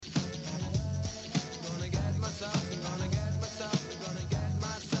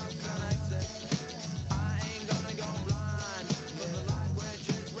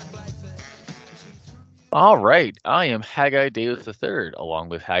All right, I am Haggai Davis III, along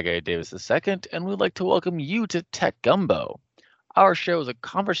with Haggai Davis II, and we'd like to welcome you to Tech Gumbo. Our show is a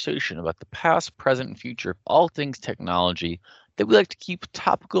conversation about the past, present, and future of all things technology that we like to keep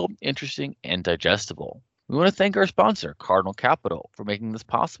topical, interesting, and digestible. We want to thank our sponsor, Cardinal Capital, for making this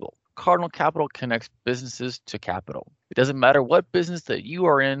possible. Cardinal Capital connects businesses to capital. It doesn't matter what business that you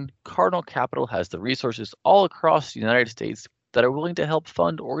are in, Cardinal Capital has the resources all across the United States that are willing to help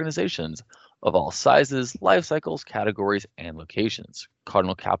fund organizations of all sizes, life cycles, categories, and locations.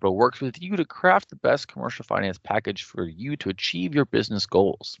 Cardinal Capital works with you to craft the best commercial finance package for you to achieve your business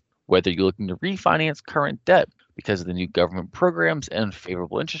goals. Whether you're looking to refinance current debt because of the new government programs and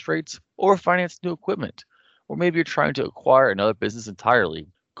favorable interest rates, or finance new equipment, or maybe you're trying to acquire another business entirely,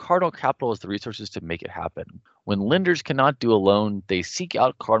 Cardinal Capital has the resources to make it happen. When lenders cannot do a loan, they seek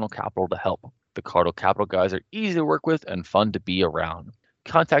out Cardinal Capital to help. The Cardinal Capital guys are easy to work with and fun to be around.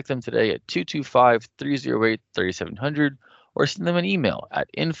 Contact them today at 225-308-3700 or send them an email at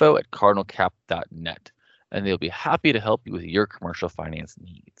info@cardinalcap.net, and they'll be happy to help you with your commercial finance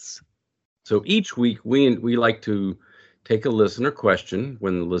needs. So each week we like to take a listener question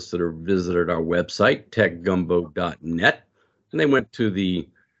when the listener visited our website, techgumbo.net, and they went to the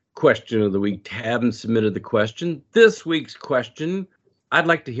question of the week tab and submitted the question. This week's question, I'd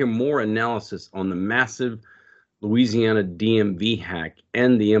like to hear more analysis on the massive Louisiana DMV hack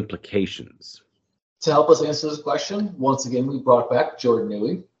and the implications. To help us answer this question, once again, we brought back Jordan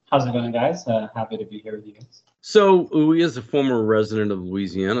Newey. How's it going, guys? Happy to be here with you guys. So, Uwe, as a former resident of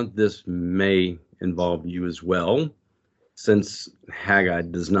Louisiana, this may involve you as well. Since Haggai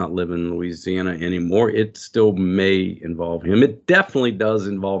does not live in Louisiana anymore, it still may involve him. It definitely does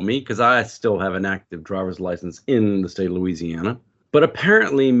involve me because I still have an active driver's license in the state of Louisiana. But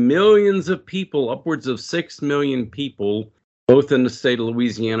apparently millions of people, upwards of 6 million people, both in the state of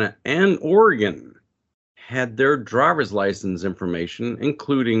Louisiana and Oregon, had their driver's license information,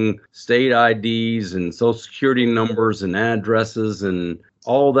 including state IDs and social security numbers and addresses and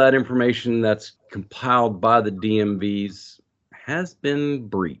all that information that's compiled by the DMVs, has been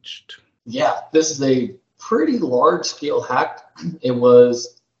breached. Yeah, this is a pretty large-scale hack. It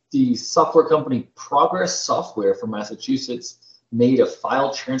was the software company Progress Software from Massachusetts made a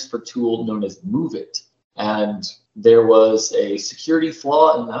file transfer tool known as MoveIt. And there was a security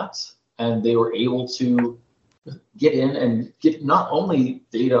flaw in that, and they were able to get in and get not only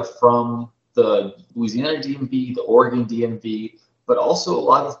data from the Louisiana DMV, the Oregon DMV, but also a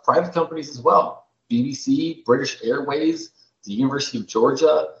lot of private companies as well. BBC, British Airways, the University of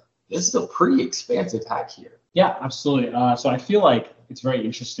Georgia. This is a pretty expansive hack here. Yeah, absolutely. So I feel like it's very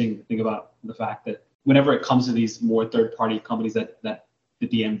interesting to think about the fact that whenever it comes to these more third-party companies that the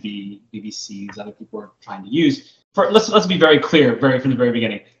DMV, BBC, these other people are trying to use, let's be very clear, from the very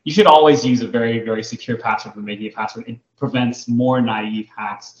beginning. You should always use a very, very secure password when making a password. It prevents more naive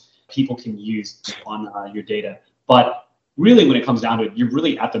hacks people can use on your data. But really, when it comes down to it, you're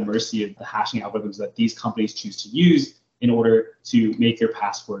really at the mercy of the hashing algorithms that these companies choose to use in order to make your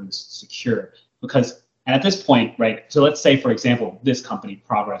passwords secure. And at this point, right, so let's say, for example, this company,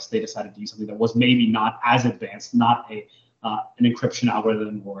 Progress, they decided to use something that was maybe not as advanced, not an encryption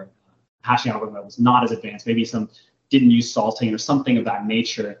algorithm or hashing algorithm that was not as advanced, maybe didn't use salting or something of that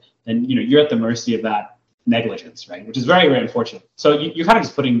nature, then you're at the mercy of that negligence, right, which is very, very unfortunate. So you're kind of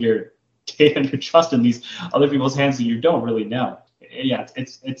just putting your data and your trust in these other people's hands that you don't really know. Yeah,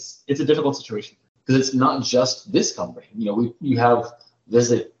 it's a difficult situation. Because it's not just this company.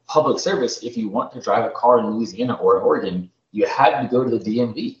 There's a public service. If you want to drive a car in Louisiana or in Oregon, you had to go to the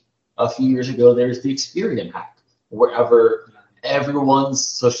DMV. A few years ago, there's the Experian hack, wherever everyone's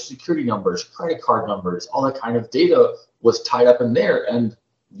social security numbers, credit card numbers, all that kind of data was tied up in there, and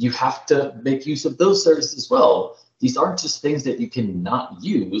you have to make use of those services as well. These aren't just things that you cannot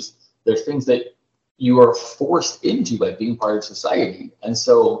use. They're things that you are forced into by being part of society. And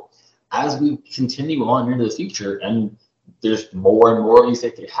so as we continue on into the future and there's more and more of these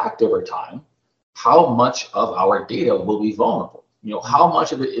that get hacked over time, how much of our data will be vulnerable? How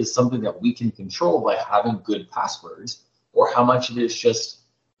much of it is something that we can control by having good passwords, or how much of it is just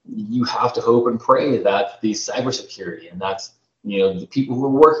you have to hope and pray that the cybersecurity and that's the people who are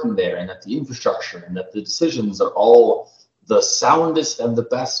working there and that the infrastructure and that the decisions are all the soundest and the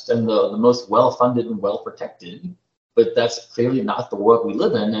best and the most well-funded and well-protected. But that's clearly not the world we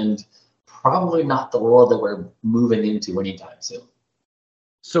live in, and probably not the world that we're moving into anytime soon.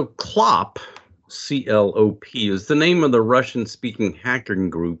 So CLOP, C-L-O-P, is the name of the Russian-speaking hacking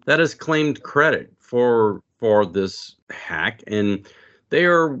group that has claimed credit for this hack, and they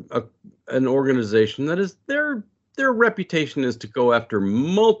are an organization that they're their reputation is to go after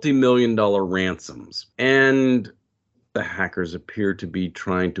multi-million-dollar ransoms. And the hackers appear to be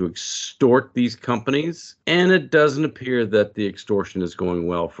trying to extort these companies, and it doesn't appear that the extortion is going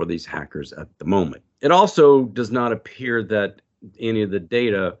well for these hackers at the moment. It also does not appear that any of the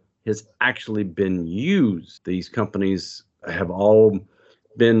data has actually been used. These companies have all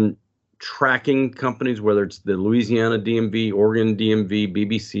been tracking companies, whether it's the Louisiana DMV, Oregon DMV,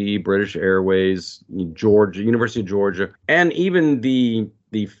 BBC, British Airways, Georgia, University of Georgia, and even the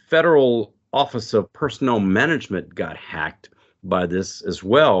Federal Office of Personnel Management got hacked by this as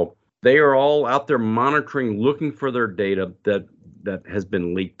well. They are all out there monitoring, looking for their data that has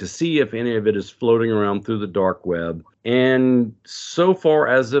been leaked to see if any of it is floating around through the dark web. And so far,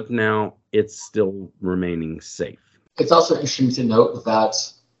 as of now, it's still remaining safe. It's also interesting to note that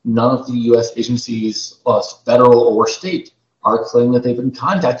none of the U.S. agencies, federal or state, are claiming that they've been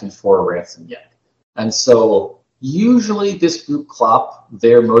contacted for a ransom yet. And so usually this group CLOP,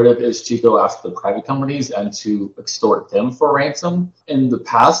 their motive is to go after the private companies and to extort them for ransom. In the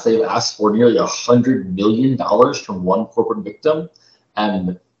past, they've asked for nearly $100 million from one corporate victim.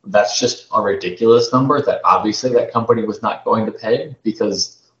 And that's just a ridiculous number that obviously that company was not going to pay,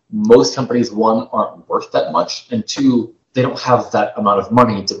 because most companies, one, aren't worth that much, and two, they don't have that amount of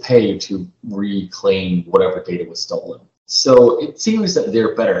money to pay to reclaim whatever data was stolen. So it seems that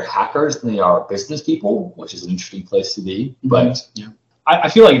they're better hackers than they are business people, which is an interesting place to be. But yeah, I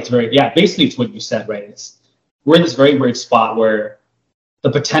feel like it's basically it's what you said, right? We're in this very weird spot where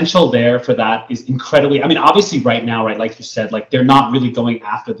the potential there for that is incredibly, I mean, obviously right now, right, like you said, like they're not really going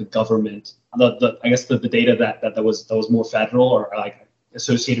after the government, I guess the data that was more federal or like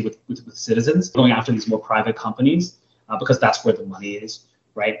associated with citizens, going after these more private companies because that's where the money is,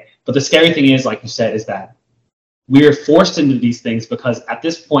 right? But the scary thing is, like you said, is that we're forced into these things because at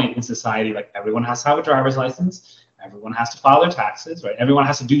this point in society, like everyone has to have a driver's license, everyone has to file their taxes, right? Everyone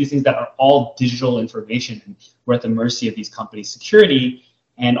has to do these things that are all digital information, and we're at the mercy of these companies' security.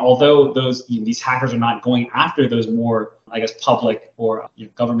 And although these hackers are not going after those more, I guess, public or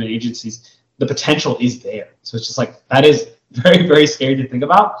government agencies, the potential is there. So it's just like, that is very, very scary to think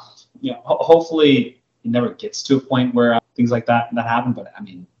about. Hopefully it never gets to a point where things like that happen. But I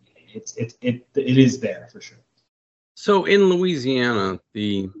mean, it is there for sure. So in Louisiana,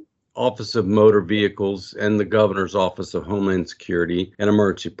 the Office of Motor Vehicles and the Governor's Office of Homeland Security and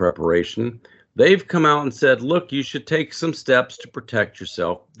Emergency Preparation, they've come out and said, look, you should take some steps to protect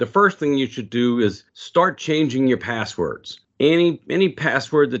yourself. The first thing you should do is start changing your passwords. Any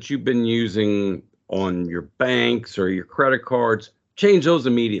password that you've been using on your banks or your credit cards, change those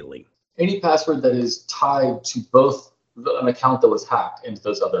immediately. Any password that is tied to both an account that was hacked and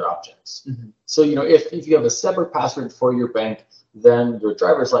those other objects. Mm-hmm. So, if you have a separate password for your bank than your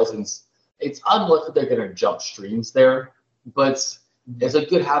driver's license, it's unlikely they're going to jump streams there. But it's a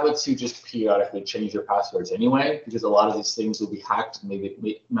good habit to just periodically change your passwords anyway, because a lot of these things will be hacked and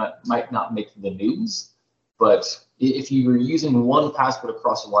might not make the news. But if you were using one password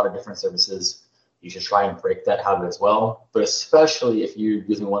across a lot of different services, you should try and break that habit as well. But especially if you're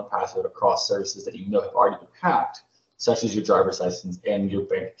using one password across services that have already been hacked, such as your driver's license and your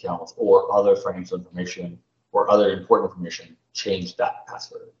bank accounts or other financial information or other important information, change that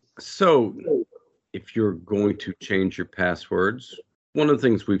password. So if you're going to change your passwords, one of the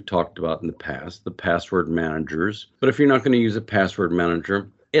things we've talked about in the past, the password managers, but if you're not going to use a password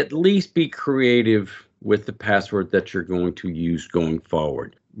manager, at least be creative with the password that you're going to use going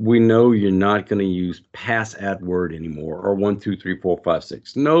forward. We know you're not going to use pass@word anymore or 1, 2, 3, 4, 5,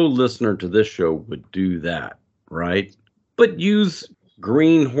 6. No listener to this show would do that, right? But use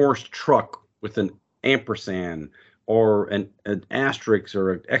green horse truck with an ampersand or an asterisk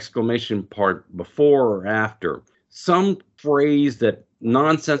or an exclamation part before or after. Some phrase, that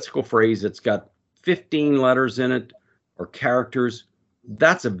nonsensical phrase that's got 15 letters in it or characters,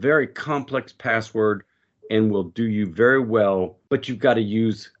 that's a very complex password and will do you very well, but you've got to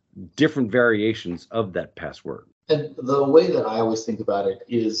use different variations of that password. And the way that I always think about it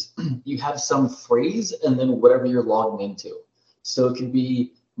is you have some phrase and then whatever you're logging into. So it could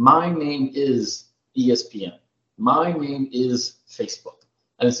be, my name is ESPN. My name is Facebook.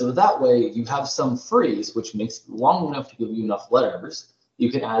 And so that way you have some phrase which makes it long enough to give you enough letters. You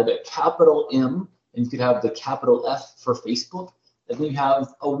can add a capital M and you could have the capital F for Facebook. And then you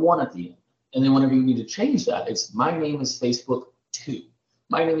have a 1 at the end. And then whenever you need to change that, it's my name is Facebook 2.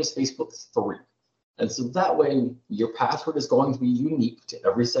 My name is Facebook 3. And so that way your password is going to be unique to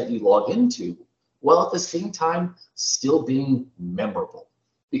every site you log into, while at the same time still being memorable.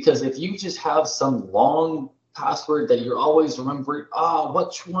 Because if you just have some long password that you're always remembering,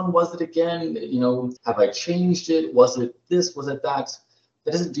 which one was it again? Have I changed it? Was it this? Was it that?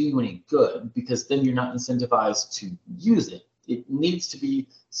 That doesn't do you any good, because then you're not incentivized to use it. It needs to be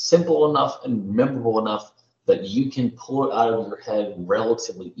simple enough and memorable enough that you can pull it out of your head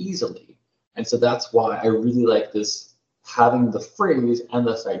relatively easily. And so that's why I really like this, having the phrase and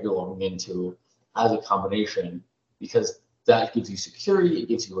the site you're logging into as a combination, because that gives you security, it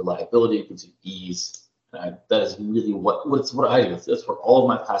gives you reliability, it gives you ease. That is really what I do. That's what all of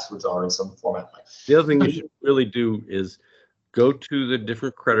my passwords are in some format. The other thing you should really do is go to the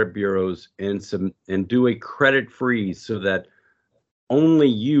different credit bureaus and do a credit freeze, so that only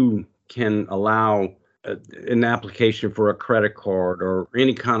you can allow an application for a credit card or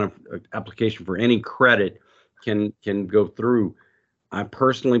any kind of application for any credit can go through. I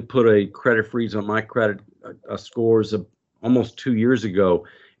personally put a credit freeze on my credit scores almost 2 years ago.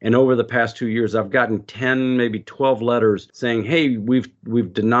 And over the past 2 years, I've gotten 10, maybe 12 letters saying, hey,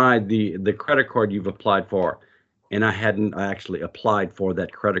 we've denied the credit card you've applied for. And I hadn't actually applied for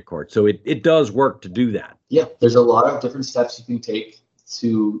that credit card. So it does work to do that. Yeah, there's a lot of different steps you can take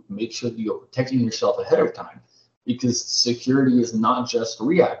to make sure that you're protecting yourself ahead of time, because security is not just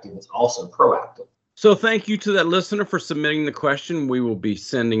reactive, it's also proactive. So thank you to that listener for submitting the question. We will be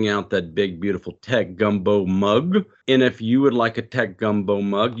sending out that big, beautiful Tech Gumbo mug. And if you would like a Tech Gumbo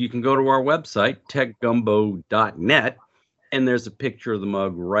mug, you can go to our website, techgumbo.net. And there's a picture of the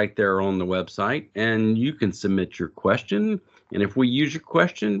mug right there on the website. And you can submit your question. And if we use your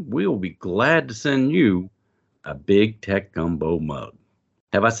question, we'll be glad to send you a big Tech Gumbo mug.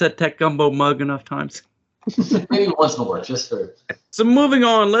 Have I said Tech Gumbo mug enough times? Maybe once more, just for. So moving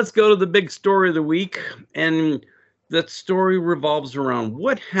on, let's go to the big story of the week. And that story revolves around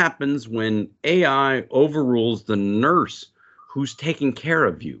what happens when AI overrules the nurse who's taking care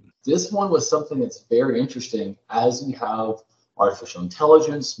of you. This one was something that's very interesting, as we have artificial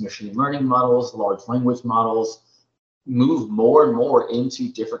intelligence, machine learning models, large language models move more and more into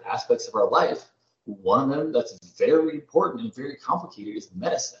different aspects of our life. One of them that's very important and very complicated is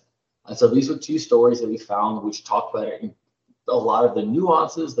medicine. And so these are two stories that we found which talk about it in a lot of the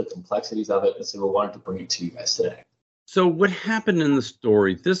nuances, the complexities of it. And so we wanted to bring it to you guys today. So what happened in the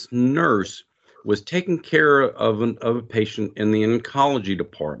story, this nurse was taking care of a patient in the oncology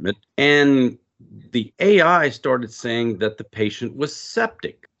department, and the AI started saying that the patient was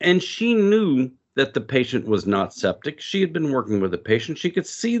septic. And she knew that the patient was not septic. She had been working with the patient. She could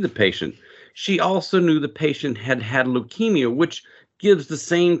see the patient. She also knew the patient had had leukemia, which gives the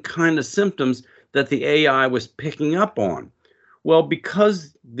same kind of symptoms that the AI was picking up on. Well,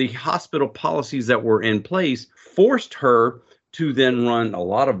 because the hospital policies that were in place forced her to then run a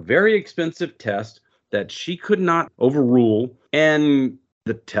lot of very expensive tests that she could not overrule. And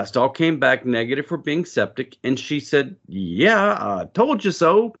the test all came back negative for being septic. And she said, yeah, I told you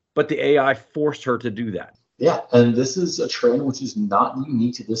so. But the AI forced her to do that. Yeah, and this is a trend which is not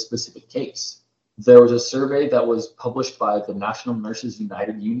unique to this specific case. There was a survey that was published by the National Nurses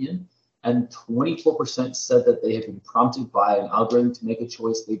United Union, and 24% said that they had been prompted by an algorithm to make a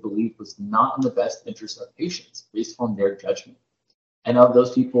choice they believed was not in the best interest of patients based on their judgment. And of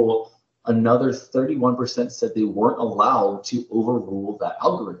those people, another 31% said they weren't allowed to overrule that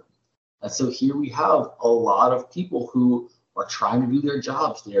algorithm. And so here we have a lot of people who are trying to do their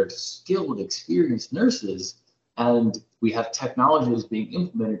jobs. They are skilled, experienced nurses, and we have technologies being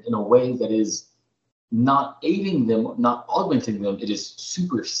implemented in a way that is not aiding them, not augmenting them, it is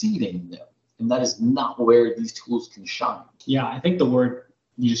superseding them. And that is not where these tools can shine. Yeah, I think the word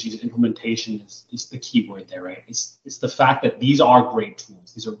you just use, implementation, is the key word there, right? It's the fact that these are great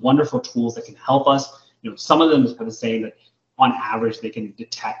tools. These are wonderful tools that can help us. Some of them is kind of saying that on average they can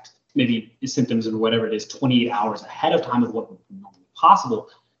detect maybe symptoms or whatever it is 28 hours ahead of time of what would be normally possible.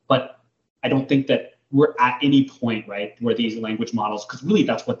 But I don't think that we're at any point, right, where these language models, because really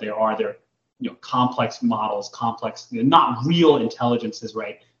that's what they are. They're complex models, complex, not real intelligences,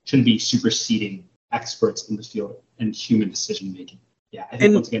 right, shouldn't be superseding experts in the field and human decision making. Yeah, I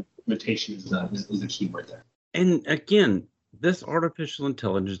think once again, implementation is the key word there. And again, this artificial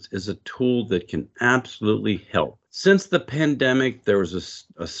intelligence is a tool that can absolutely help. Since the pandemic, there was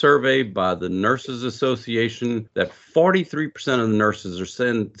a survey by the Nurses Association that 43% of the nurses are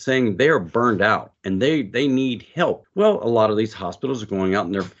saying they are burned out and they need help. Well, a lot of these hospitals are going out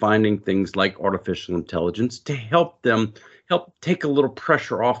and they're finding things like artificial intelligence to help take a little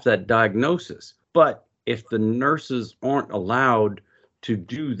pressure off that diagnosis. But if the nurses aren't allowed to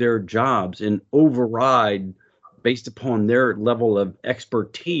do their jobs and override based upon their level of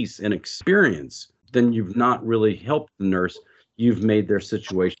expertise and experience, then you've not really helped the nurse. You've made their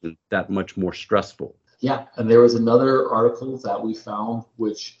situation that much more stressful. Yeah, and there was another article that we found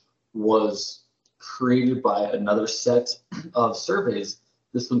which was created by another set of surveys,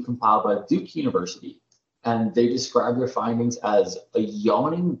 this one compiled by Duke University. And they describe their findings as a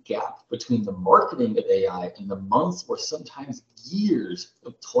yawning gap between the marketing of AI and the months or sometimes years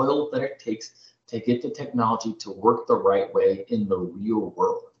of toil that it takes to get the technology to work the right way in the real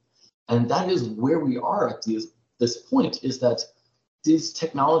world. And that is where we are at this point, is that these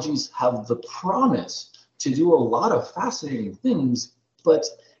technologies have the promise to do a lot of fascinating things, but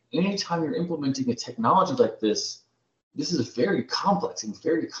anytime you're implementing a technology like this is very complex and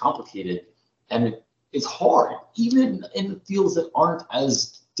very complicated, and it's hard, even in fields that aren't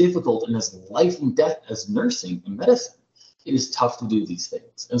as difficult and as life and death as nursing and medicine. It is tough to do these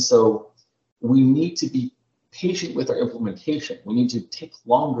things. And so we need to be patient with our implementation. We need to take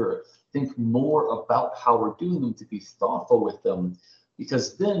longer, think more about how we're doing them, to be thoughtful with them,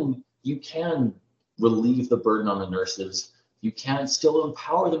 because then you can relieve the burden on the nurses. You can still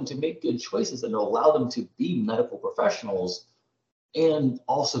empower them to make good choices and allow them to be medical professionals, and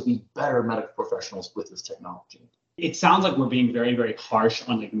also be better medical professionals with this technology. It sounds like we're being very, very harsh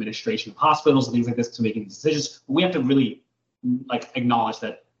on the administration of hospitals and things like this to making decisions. We have to really acknowledge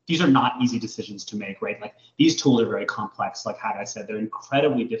that these are not easy decisions to make, right? Like, these tools are very complex. Like I said, they're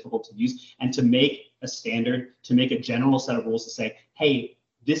incredibly difficult to use, and to make a standard, to make a general set of rules to say, hey,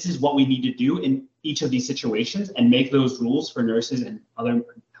 this is what we need to do in each of these situations, and make those rules for nurses and other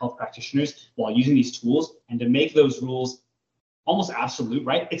health practitioners while using these tools, and to make those rules almost absolute,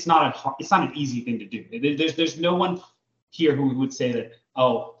 right? It's not an easy thing to do. There's no one here who would say that,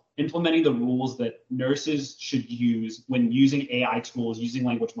 oh, implementing the rules that nurses should use when using AI tools, using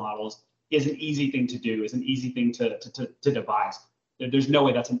language models, is an easy thing to do, is an easy thing to devise. There's no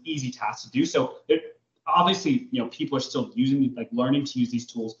way that's an easy task to do. So obviously, people are still learning to use these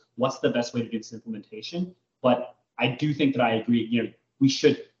tools. What's the best way to do this implementation? But I do think that I agree, we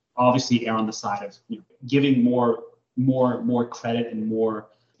should obviously err on the side of giving more credit and more,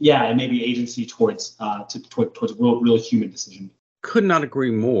 and maybe agency towards real human decision. Could not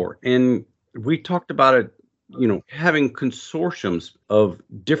agree more. And we talked about it, having consortiums of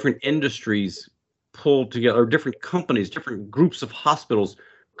different industries pulled together, or different companies, different groups of hospitals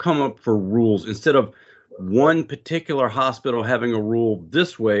come up for rules, instead of one particular hospital having a rule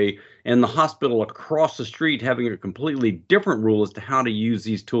this way and the hospital across the street having a completely different rule as to how to use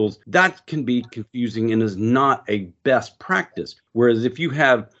these tools. That can be confusing and is not a best practice. Whereas if you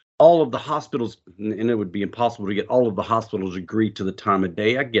have all of the hospitals, and it would be impossible to get all of the hospitals agree to the time of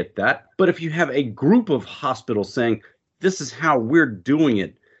day, I get that. But if you have a group of hospitals saying, this is how we're doing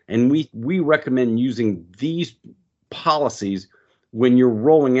it, and we recommend using these policies when you're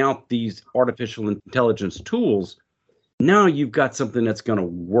rolling out these artificial intelligence tools, now you've got something that's going to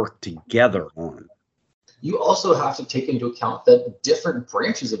work together on. You also have to take into account that different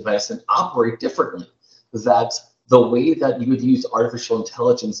branches of medicine operate differently, that the way that you would use artificial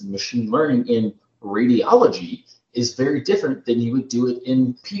intelligence and machine learning in radiology is very different than you would do it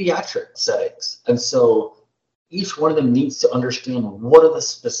in pediatric settings. And so each one of them needs to understand what are the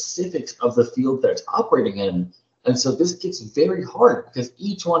specifics of the field that it's operating in. And so this gets very hard because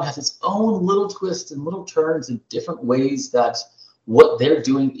each one has its own little twists and little turns and different ways that what they're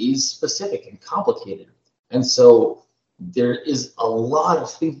doing is specific and complicated. And so there is a lot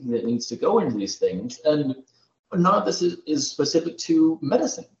of thinking that needs to go into these things. And none of this is specific to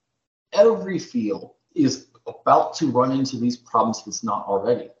medicine. Every field is about to run into these problems if it's not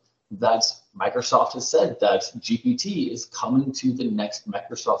already. That Microsoft has said that GPT is coming to the next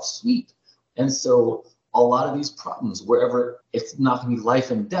Microsoft suite. And so a lot of these problems, wherever it's not going to be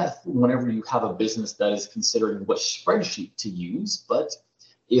life and death, whenever you have a business that is considering which spreadsheet to use, but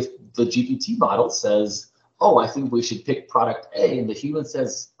if the GPT model says, oh, I think we should pick product A, and the human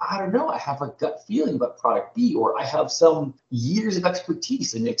says, I don't know, I have a gut feeling about product B, or I have some years of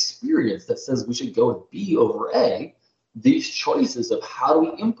expertise and experience that says we should go with B over A, these choices of how do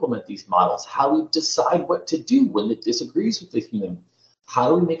we implement these models, how do we decide what to do when it disagrees with the human, how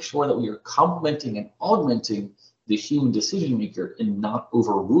do we make sure that we are complementing and augmenting the human decision maker and not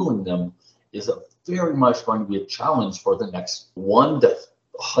overruling them, is very much going to be a challenge for the next 1 to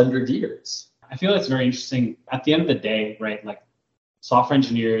 100 years. I feel it's very interesting. At the end of the day, right, like software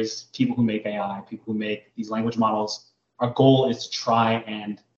engineers, people who make AI, people who make these language models, our goal is to try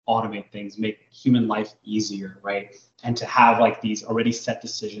and automate things, make human life easier, right? And to have like these already set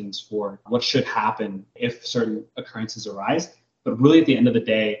decisions for what should happen if certain occurrences arise. But really at the end of the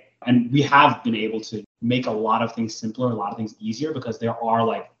day, and we have been able to make a lot of things simpler, a lot of things easier, because there are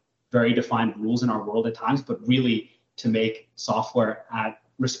like very defined rules in our world at times, but really to make software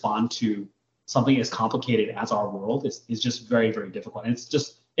respond to something as complicated as our world is just very, very difficult. And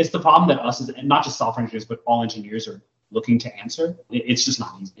it's the problem that us, and not just software engineers, but all engineers are looking to answer. It's just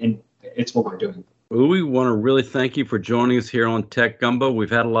not easy, and it's what we're doing. Well, we want to really thank you for joining us here on Tech Gumbo.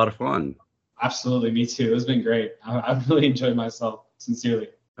 We've had a lot of fun. Absolutely, me too. It's been great. I've really enjoyed myself, sincerely.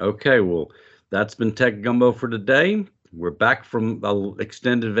 Okay, well, that's been Tech Gumbo for today. We're back from an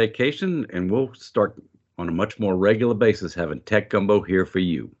extended vacation, and we'll start on a much more regular basis having Tech Gumbo here for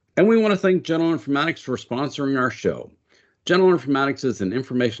you. And we want to thank General Informatics for sponsoring our show. General Informatics is an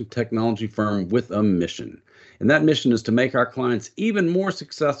information technology firm with a mission, and that mission is to make our clients even more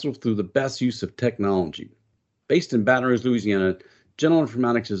successful through the best use of technology. Based in Baton Rouge, Louisiana, General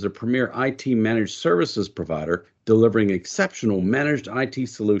Informatics is a premier IT managed services provider delivering exceptional managed IT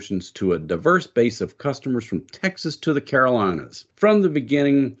solutions to a diverse base of customers from Texas to the Carolinas. From the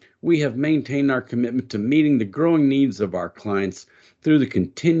beginning, we have maintained our commitment to meeting the growing needs of our clients through the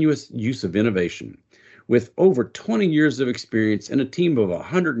continuous use of innovation. With over 20 years of experience and a team of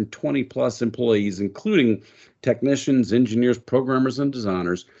 120 plus employees, including technicians, engineers, programmers, and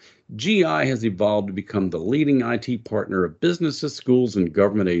designers, GI has evolved to become the leading IT partner of businesses, schools, and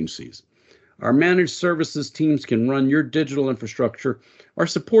government agencies. Our managed services teams can run your digital infrastructure or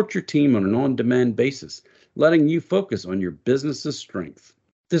support your team on an on-demand basis, letting you focus on your business's strength.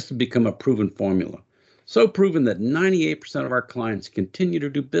 This has become a proven formula. So proven that 98% of our clients continue to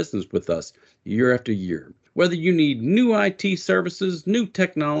do business with us year after year. Whether you need new IT services, new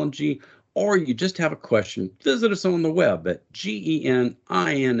technology, or you just have a question, visit us on the web at geninf.com.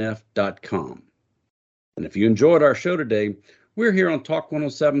 And if you enjoyed our show today, we're here on Talk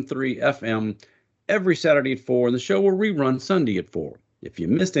 107.3 FM every Saturday at 4, and the show will rerun Sunday at 4. If you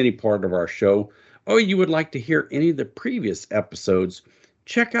missed any part of our show, or you would like to hear any of the previous episodes,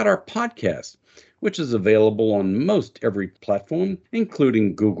 check out our podcast, which is available on most every platform,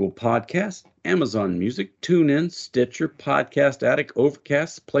 including Google Podcasts, Amazon Music, TuneIn, Stitcher, Podcast Addict,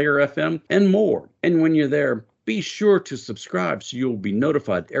 Overcast, Player FM, and more. And when you're there, be sure to subscribe so you'll be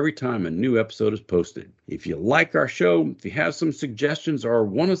notified every time a new episode is posted. If you like our show, if you have some suggestions or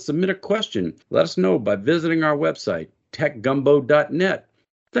want to submit a question, let us know by visiting our website, techgumbo.net.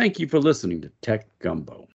 Thank you for listening to Tech Gumbo.